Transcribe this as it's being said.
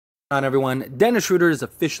On everyone, Dennis Schroder is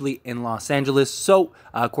officially in Los Angeles. So,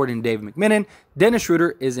 according to Dave McMinnon, Dennis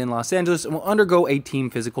Schroder is in Los Angeles and will undergo a team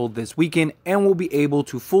physical this weekend and will be able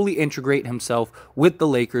to fully integrate himself with the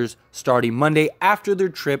Lakers starting Monday after their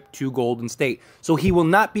trip to Golden State. So he will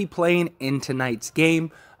not be playing in tonight's game.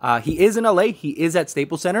 He is in LA. He is at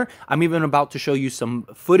Staples Center. I'm even about to show you some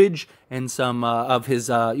footage and some of his,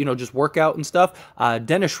 just workout and stuff.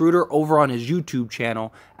 Dennis Schroder over on his YouTube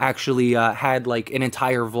channel actually had like an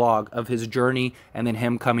entire vlog of his journey and then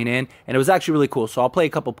him coming in. And it was actually really cool. So I'll play a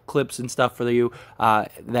couple clips and stuff for you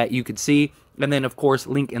that you could see. And then, of course,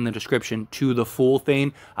 link in the description to the full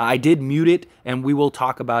thing. I did mute it, and we will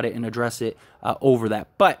talk about it and address it over that.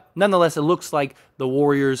 But nonetheless, it looks like the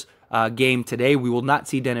Warriors game today. We will not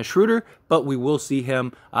see Dennis Schroder, but we will see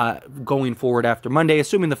him going forward after Monday,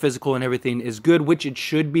 assuming the physical and everything is good, which it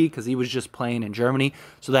should be because he was just playing in Germany,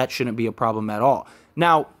 so that shouldn't be a problem at all.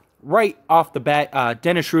 Now, right off the bat,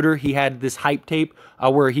 Dennis Schroder, he had this hype tape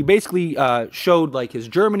where he basically showed like his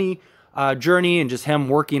Germany journey and just him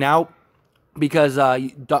working out, because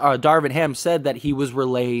Darvin Ham said that he was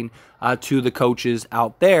relaying to the coaches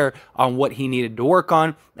out there on what he needed to work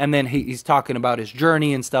on. And then he's talking about his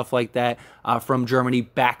journey and stuff like that from Germany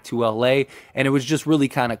back to LA. And it was just really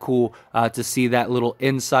kind of cool to see that little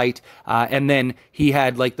insight. And then he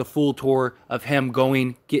had like the full tour of him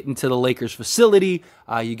getting to the Lakers facility.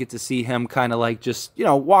 You get to see him kind of like just,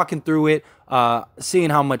 walking through it, seeing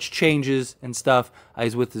how much changes and stuff.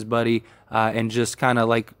 He's with his buddy and just kind of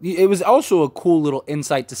like, it was also a cool little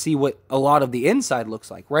insight to see what a lot of the inside looks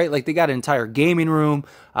like, right? Like they got an entire gaming room.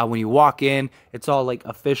 When you walk in, it's all like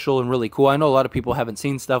official and really cool. I know a lot of people haven't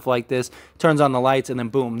seen stuff like this. Turns on the lights and then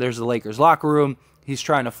boom, there's the Lakers locker room. He's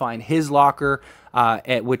trying to find his locker,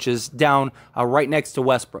 which is down right next to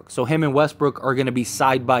Westbrook. So him and Westbrook are going to be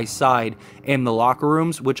side by side in the locker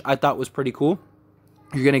rooms, which I thought was pretty cool.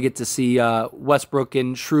 You're going to get to see Westbrook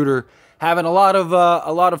and Schroder having a lot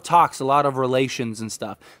of talks, a lot of relations and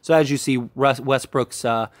stuff. So as you see, Westbrook's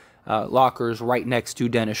lockers right next to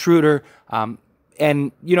Dennis Schroder.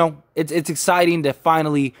 And, it's exciting to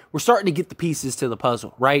finally, we're starting to get the pieces to the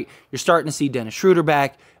puzzle, right? You're starting to see Dennis Schroder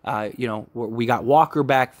back. We got Walker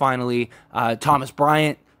back finally. Thomas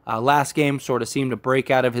Bryant, last game, sort of seemed to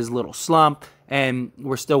break out of his little slump. And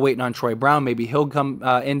we're still waiting on Troy Brown. Maybe he'll come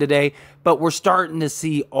in today. But we're starting to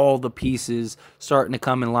see all the pieces starting to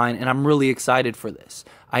come in line. And I'm really excited for this.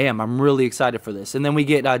 I'm really excited for this. And then we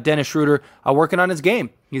get Dennis Schroder working on his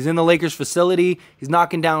game. He's in the Lakers facility. He's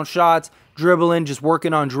knocking down shots, dribbling, just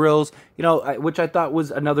working on drills, which I thought was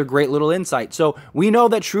another great little insight. So we know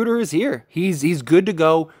that Schroder is here. He's good to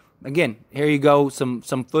go. Again, here you go, some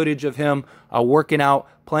footage of him working out,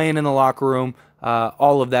 playing in the locker room,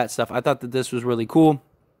 all of that stuff. I thought that this was really cool.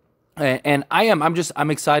 And I'm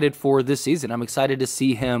excited for this season. I'm excited to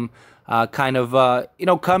see him come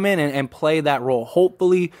in and play that role.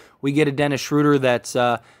 Hopefully we get a Dennis Schroder that's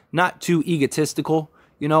not too egotistical.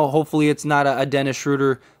 Hopefully it's not a Dennis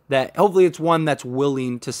Schroder hopefully it's one that's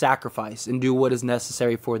willing to sacrifice and do what is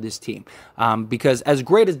necessary for this team. Because as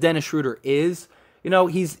great as Dennis Schroder is,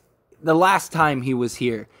 the last time he was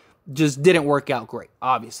here just didn't work out great,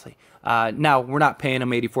 obviously. Now, we're not paying him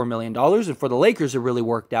 $84 million, and for the Lakers, it really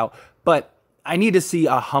worked out. But I need to see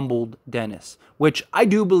a humbled Dennis, which I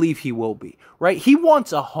do believe he will be, right? He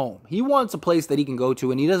wants a home. He wants a place that he can go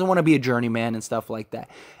to, and he doesn't want to be a journeyman and stuff like that.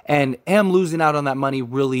 And him losing out on that money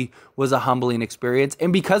really was a humbling experience.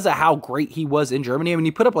 And because of how great he was in Germany,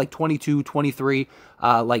 he put up like 22, 23,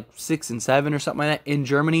 like 6 and 7 or something like that in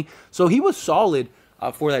Germany. So he was solid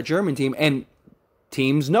for that German team, and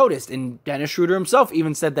teams noticed, and Dennis Schroder himself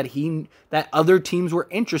even said that other teams were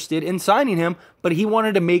interested in signing him, but he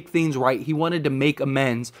wanted to make things right. He wanted to make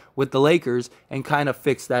amends with the Lakers and kind of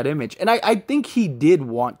fix that image. And I think he did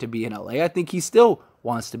want to be in LA. I think he still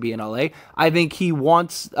wants to be in LA. I think he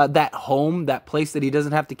wants that home, that place that he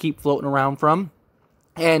doesn't have to keep floating around from.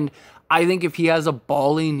 And I think if he has a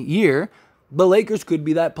balling year, the Lakers could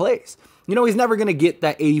be that place. He's never going to get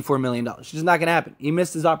that $84 million. It's just not going to happen. He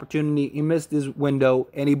missed his opportunity. He missed his window,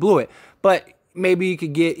 and he blew it. But maybe he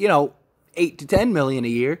could get, $8 to $10 million a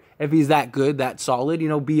year if he's that good, that solid.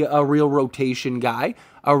 Be a real rotation guy,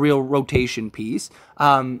 a real rotation piece.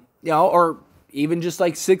 Or even just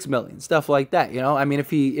like $6 million, stuff like that.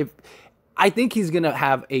 I think he's going to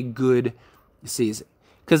have a good season,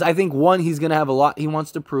 because I think 1, he's going to have a lot he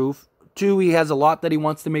wants to prove. 2, he has a lot that he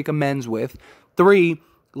wants to make amends with. 3,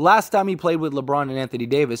 last time he played with LeBron and Anthony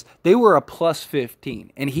Davis, they were a plus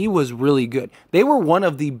 15, and he was really good. They were one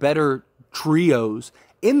of the better trios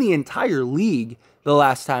in the entire league the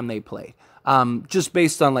last time they played, just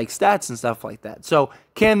based on like stats and stuff like that. So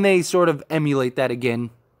can they sort of emulate that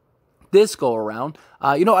again this go around.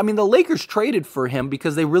 The Lakers traded for him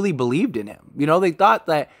because they really believed in him. They thought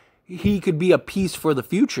that he could be a piece for the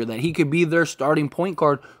future, that he could be their starting point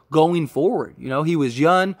guard going forward. He was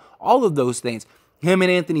young, all of those things. Him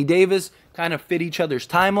and Anthony Davis kind of fit each other's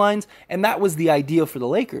timelines, and that was the idea for the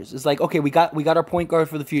Lakers. It's like, okay, we got our point guard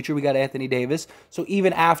for the future. We got Anthony Davis. So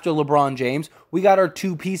even after LeBron James, we got our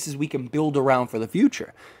two pieces we can build around for the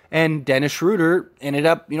future. And Dennis Schroder ended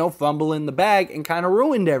up, fumbling the bag and kind of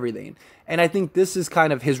ruined everything. And I think this is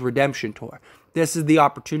kind of his redemption tour. This is the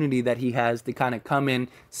opportunity that he has to kind of come in,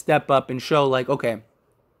 step up, and show like, okay,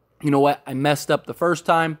 you know what? I messed up the first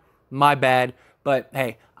time. My bad. But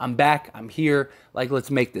hey, I'm back. I'm here. Like, let's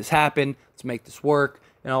make this happen. Let's make this work.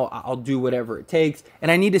 I'll do whatever it takes. And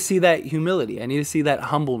I need to see that humility. I need to see that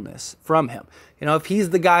humbleness from him. If he's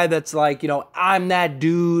the guy that's like, I'm that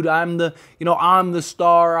dude. I'm the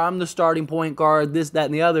star. I'm the starting point guard, this, that,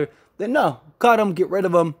 and the other. Then no, cut him, get rid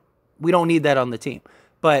of him. We don't need that on the team.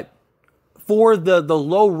 But for the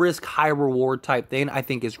low risk, high reward type thing, I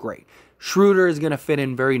think is great. Schroder is going to fit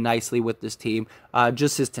in very nicely with this team.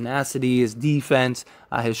 Just his tenacity, his defense,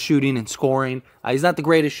 his shooting and scoring. He's not the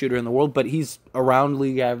greatest shooter in the world, but he's around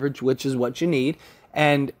league average, which is what you need.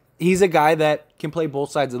 And he's a guy that can play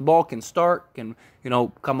both sides of the ball, can start, can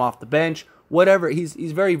come off the bench, whatever. He's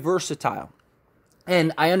very versatile.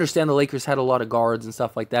 And I understand the Lakers had a lot of guards and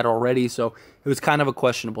stuff like that already, so it was kind of a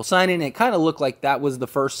questionable signing. It kind of looked like that was the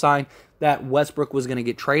first sign that Westbrook was going to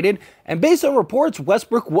get traded. And based on reports,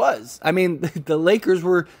 Westbrook was. I mean, the Lakers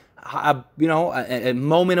were, a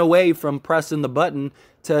moment away from pressing the button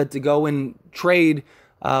to go and trade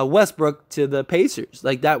Westbrook to the Pacers.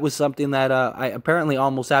 Like, that was something that apparently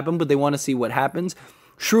almost happened, but they want to see what happens.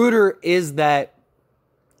 Schroder is that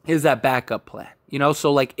backup plan.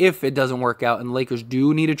 So like if it doesn't work out and the Lakers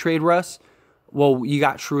do need to trade Russ, well, you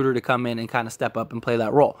got Schroder to come in and kind of step up and play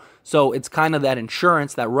that role. So it's kind of that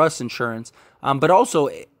insurance, that Russ insurance. But also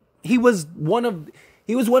he was one of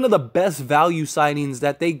the best value signings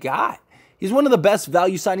that they got. He's one of the best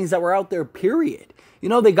value signings that were out there, period.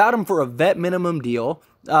 They got him for a vet minimum deal,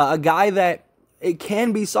 a guy that it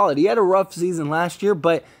can be solid. He had a rough season last year,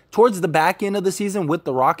 but towards the back end of the season with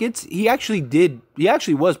the Rockets, he actually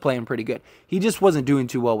was playing pretty good. He just wasn't doing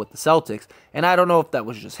too well with the Celtics. And I don't know if that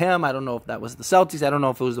was just him. I don't know if that was the Celtics. I don't know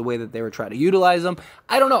if it was the way that they were trying to utilize him.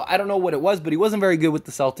 I don't know. I don't know what it was, but he wasn't very good with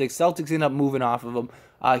the Celtics. Celtics ended up moving off of him.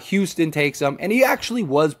 Houston takes him, and he actually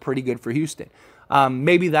was pretty good for Houston.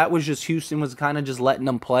 Maybe that was just Houston was kind of just letting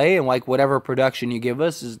them play, and like whatever production you give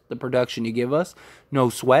us is the production you give us. No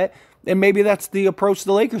sweat. And maybe that's the approach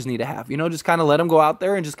the Lakers need to have. Just kind of let him go out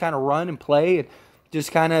there and just kind of run and play and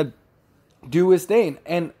just kind of do his thing.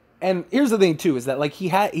 And here's the thing too, is that like he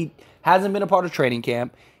hasn't been a part of training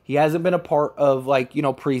camp. He hasn't been a part of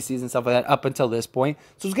preseason stuff like that up until this point.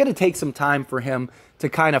 So it's going to take some time for him to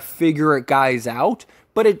kind of figure guys out.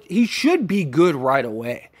 But he should be good right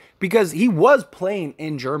away because he was playing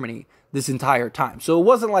in Germany this entire time. So it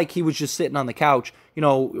wasn't like he was just sitting on the couch,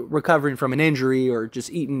 recovering from an injury or just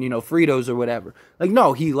eating, Fritos or whatever. Like,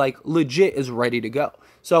 no, he legit is ready to go.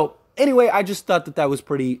 So anyway, I just thought that was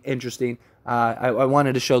pretty interesting. I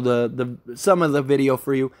wanted to show some of the video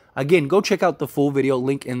for you. Again, go check out the full video,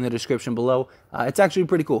 link in the description below. It's actually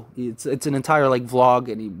pretty cool. It's an entire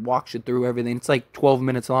vlog, and he walks you through everything. It's 12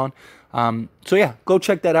 minutes long. So yeah, go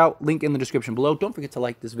check that out. Link in the description below. Don't forget to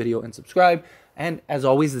like this video and subscribe. And as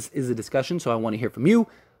always, this is a discussion, so I want to hear from you.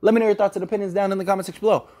 Let me know your thoughts and opinions down in the comment section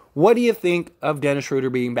below. What do you think of Dennis Schroder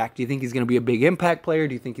being back? Do you think he's going to be a big impact player?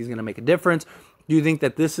 Do you think he's going to make a difference? Do you think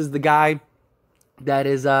that this is the guy that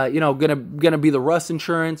is, gonna be the Russ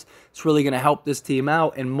insurance? It's really gonna help this team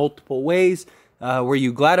out in multiple ways. Were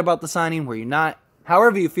you glad about the signing? Were you not?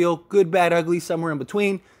 However you feel, good, bad, ugly, somewhere in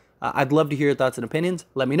between. I'd love to hear your thoughts and opinions.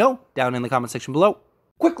 Let me know down in the comment section below.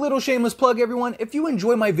 Quick little shameless plug, everyone. If you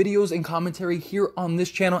enjoy my videos and commentary here on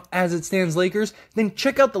this channel, As It Stands Lakers, then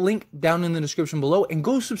check out the link down in the description below and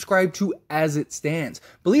go subscribe to As It Stands.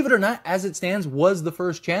 Believe it or not, As It Stands was the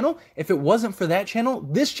first channel. If it wasn't for that channel,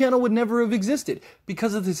 this channel would never have existed.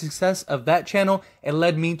 Because of the success of that channel, it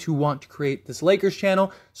led me to want to create this Lakers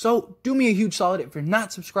channel. So do me a huge solid. If you're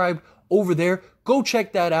not subscribed over there, go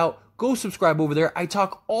check that out. Go subscribe over there. I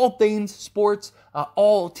talk all things sports,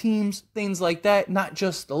 all teams, things like that, not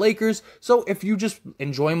just the Lakers. So if you just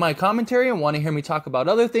enjoy my commentary and want to hear me talk about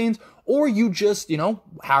other things, or you just,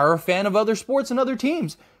 are a fan of other sports and other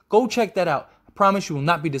teams, go check that out. I promise you will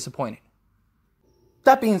not be disappointed.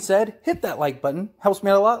 That being said, hit that like button. Helps me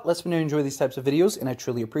out a lot. Lets me know you enjoy these types of videos, and I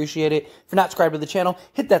truly appreciate it. If you're not subscribed to the channel,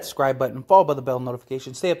 hit that subscribe button, followed by the bell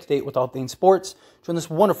notification. Stay up to date with all things sports. Join this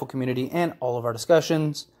wonderful community and all of our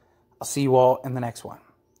discussions. I'll see you all in the next one.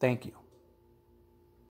 Thank you.